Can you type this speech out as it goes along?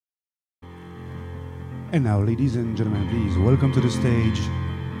And now, ladies and gentlemen, please welcome to the stage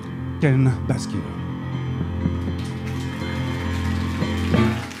Ken Bascue.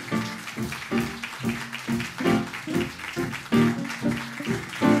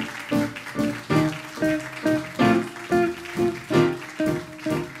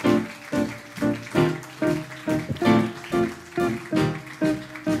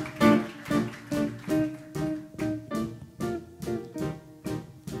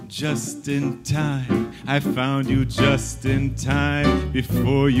 Just in time, I found you just in time.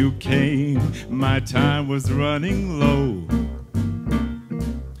 Before you came, my time was running low.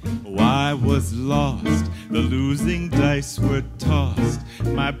 Oh, I was lost, the losing dice were tossed.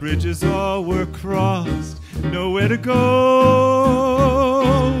 My bridges all were crossed, nowhere to go.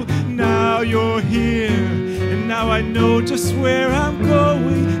 Now you're here, and now I know just where I'm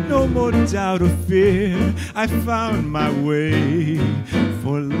going. No more doubt or fear, I found my way.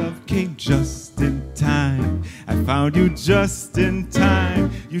 For love came just in time. I found you just in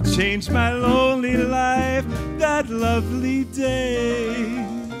time. You changed my lonely life that lovely day.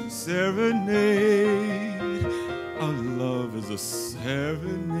 Serenade, our love is a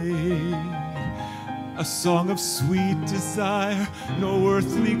serenade, a song of sweet desire no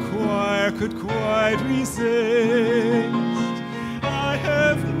earthly choir could quite resist. I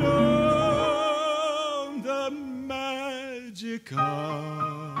have known the magic of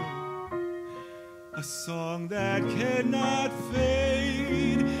a song that cannot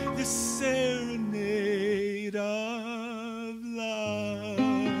fade, the serenade of love.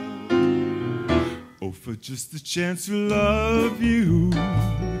 Oh, for just the chance to love you,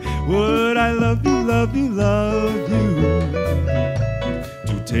 would I love you, love you, love you?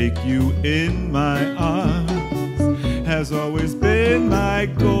 To take you in my arms has always been my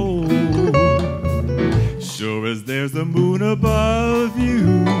goal. Sure as there's a moon above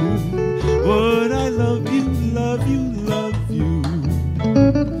you, would I love you, love you, love you?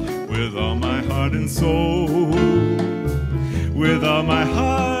 With all my heart and soul, with all my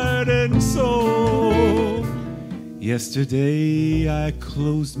heart and soul. Yesterday I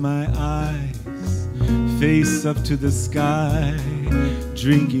closed my eyes, face up to the sky,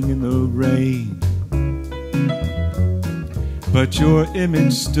 drinking in the rain. But your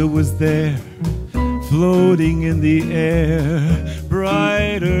image still was there, floating in the air,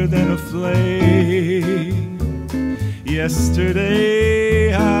 brighter than a flame.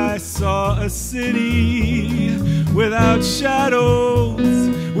 Yesterday I saw a city without shadows,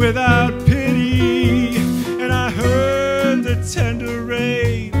 without pity, and I heard the tender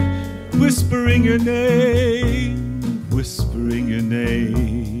rain whispering your name, whispering your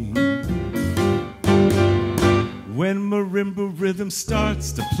name. When marimba rhythm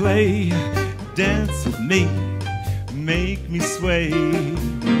starts to play, dance with me, make me sway.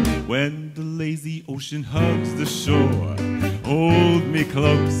 When the lazy ocean hugs the shore, hold me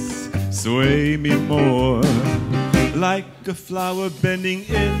close, sway me more. Like a flower bending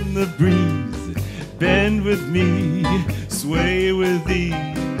in the breeze, bend with me, sway with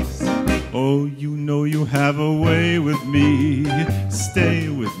ease. Oh, you know you have a way with me, stay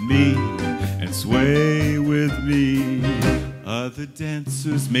with me and sway with me. Other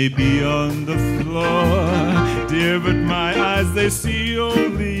dancers may be on the floor, dear, but my eyes, they see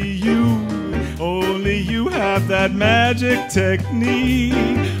only you. Only you have that magic technique.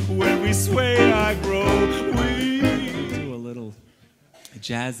 When we sway, I grow weak. Do a little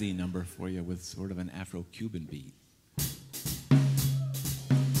jazzy number for you with sort of an Afro-Cuban beat.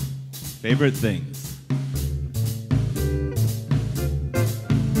 Favorite things.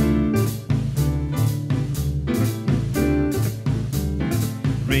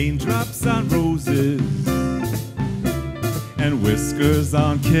 Raindrops on roses and whiskers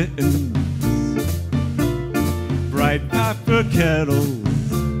on kittens, bright copper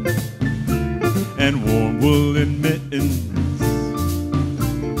kettles and warm woolen mittens,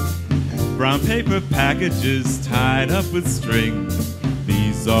 brown paper packages tied up with strings.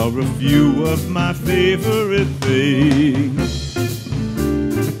 These are a few of my favorite things.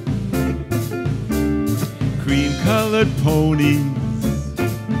 Cream-colored ponies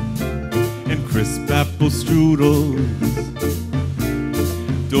and crisp apple strudels,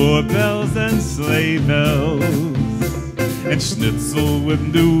 doorbells and sleigh bells, and schnitzel with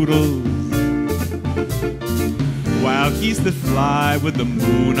noodles. Wild geese that fly with the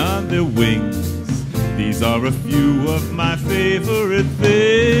moon on their wings. These are a few of my favorite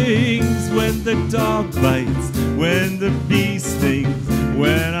things. When the dog bites, when the bee stings,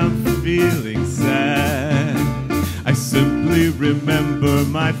 when I'm feeling sad, I simply remember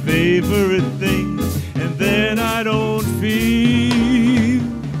my favorite things, and then I don't feel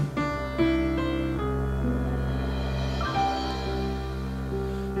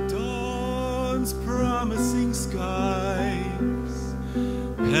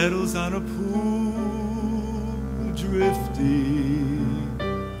on a pool drifting.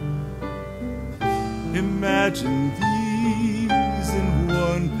 Imagine these in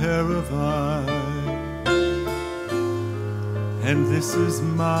one pair of eyes, and this is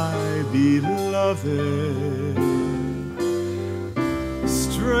my beloved.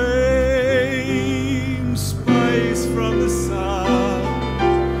 Strange spice from the south,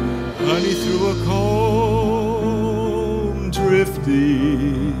 honey through a comb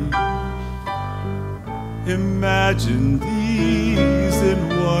drifting. Imagine these in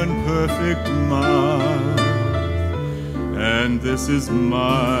one perfect mouth, and this is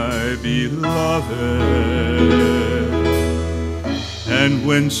my beloved. And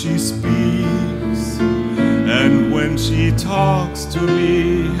when she speaks, and when she talks to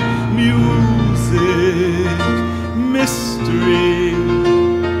me, music, mystery.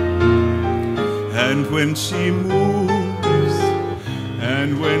 And when she moves,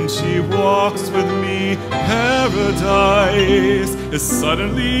 and when she walks with me, paradise is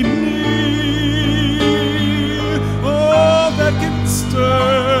suddenly near. All that can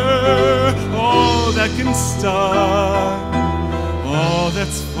stir, all that can start, all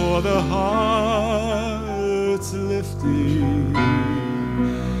that's for the heart's lifting.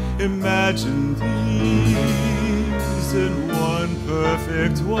 Imagine these in one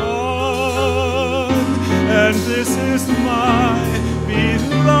perfect one, and this is my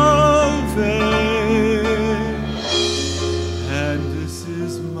beloved, and this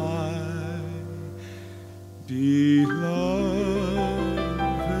is my beloved.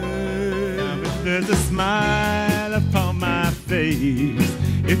 If there's a smile upon my face,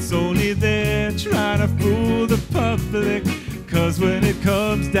 it's only there trying to fool the public. 'Cause when it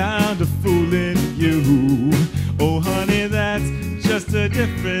comes down to fooling you, oh honey, that's just a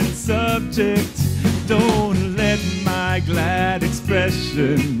different subject. Don't let my glad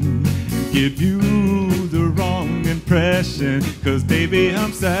expression give you the wrong impression. 'Cause baby,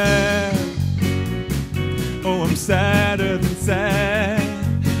 I'm sad. Oh, I'm sadder than sad.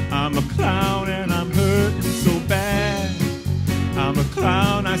 I'm a clown and I'm hurting so bad. I'm a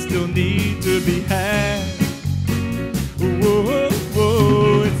clown, I still need to be had. Whoa,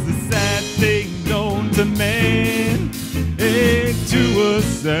 whoa, it's the sad thing known to man. Ain't to a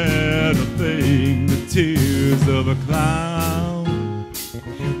sadder thing, the tears of a clown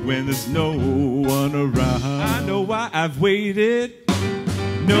when there's no one around. I know why I've waited,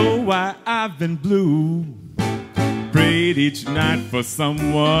 know why I've been blue. Prayed each night for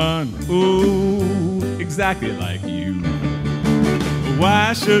someone, ooh, exactly like you.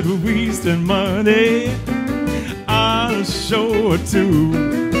 Why should we spend money on a show or two?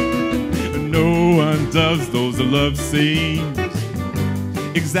 No one does those love scenes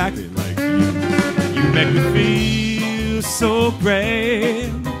exactly like you. You make me feel so great.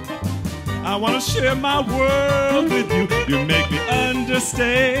 I want to share my world with you. You make me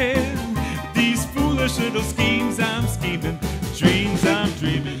understand these foolish little schemes I'm scheming, dreams I'm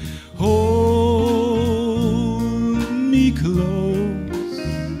dreaming. Hold me close,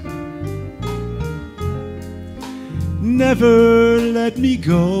 never let me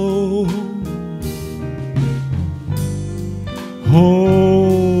go.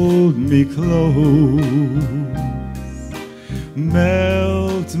 Hold me close,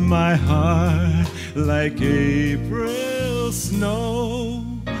 melt my heart like April snow.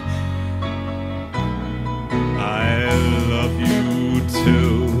 I love you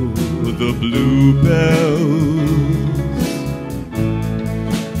till the bluebells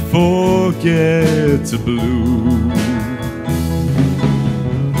forget to bloom.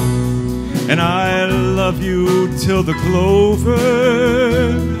 And I love you till the clover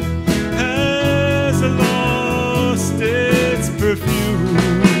has lost its perfume.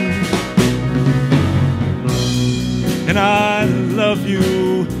 And I love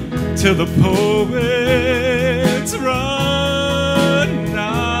you till the poets run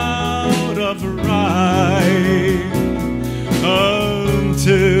out of rhyme,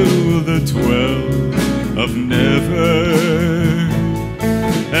 until the 12 of never.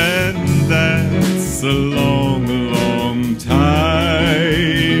 And that's a long, long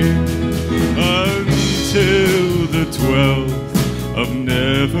time, until the 12th of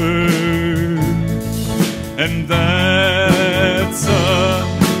never. And that's a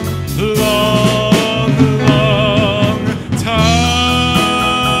long, long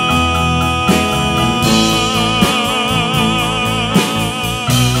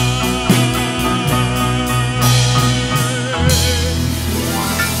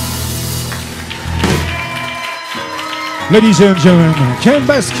Ladies and gentlemen, Ken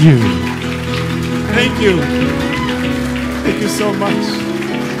Bascue. Thank you. Thank you so much.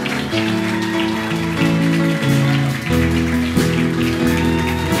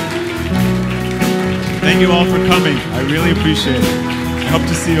 you all for coming. I really appreciate it. I hope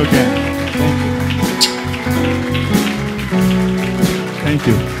to see you again. Thank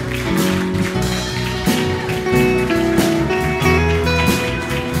you. Thank you.